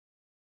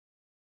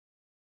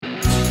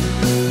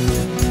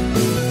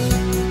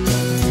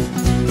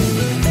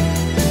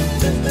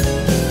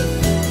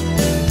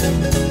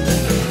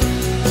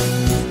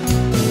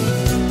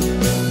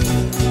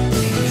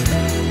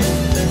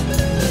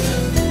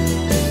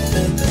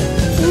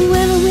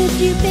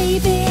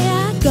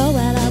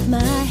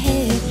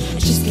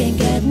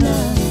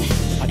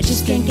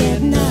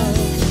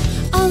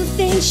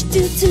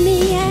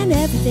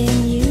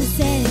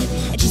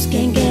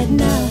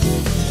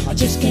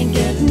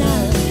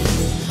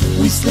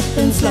slip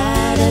and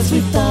slide as we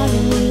fall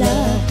in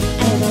love,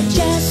 and I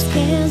just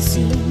can't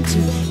seem to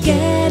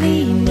get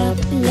enough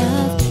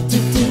love.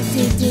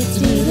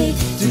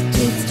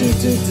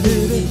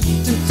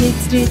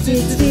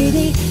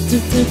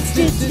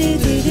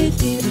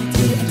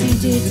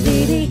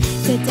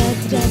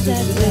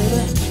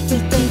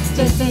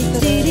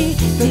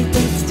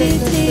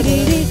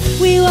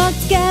 We walk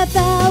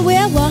together,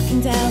 we're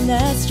walking down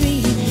the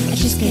street. I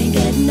just can't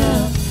get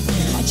enough,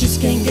 I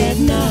just can't get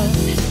enough.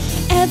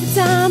 Every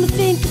time I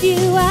think of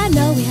you, I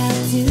know we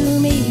have to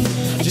meet.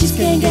 I just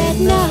can't get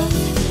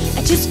enough,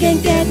 I just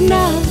can't get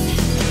enough.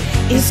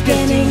 It's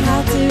getting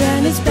hotter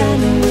and it's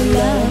burning with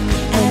love,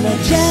 and I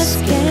just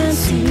can't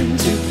seem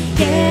to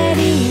get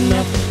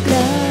enough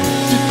love.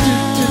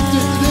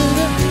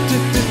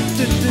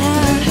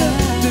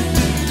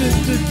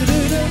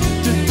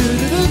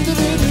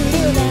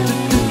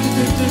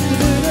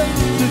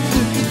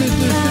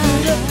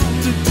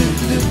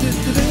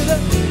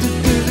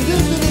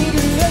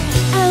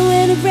 And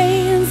when it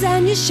rains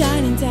and you're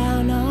shining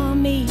down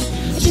on me,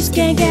 I just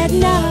can't get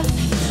enough,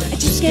 I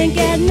just can't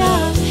get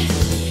enough.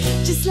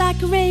 Just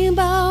like a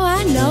rainbow,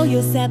 I know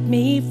you'll set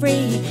me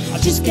free. I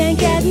just can't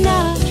get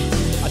enough,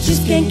 I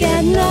just can't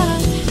get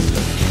enough.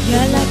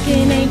 You're like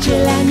an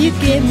angel and you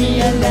give me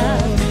your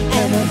love,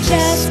 and I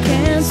just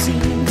can't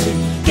seem to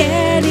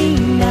get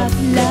enough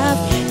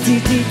love.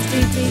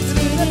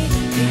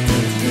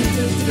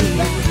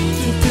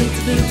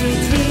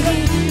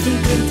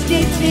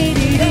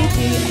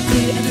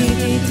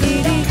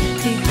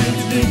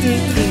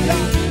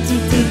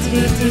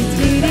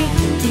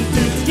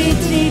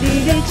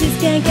 I just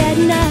can't get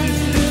enough,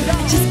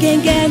 I just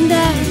can't get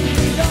enough,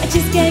 I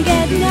just can't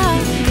get enough,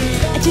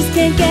 I just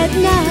can't get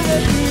enough,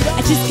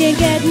 I just can't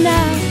get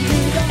enough,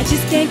 I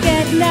just can't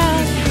get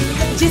enough,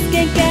 I just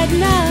can't get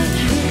enough,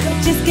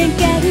 I just can't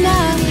get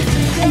enough.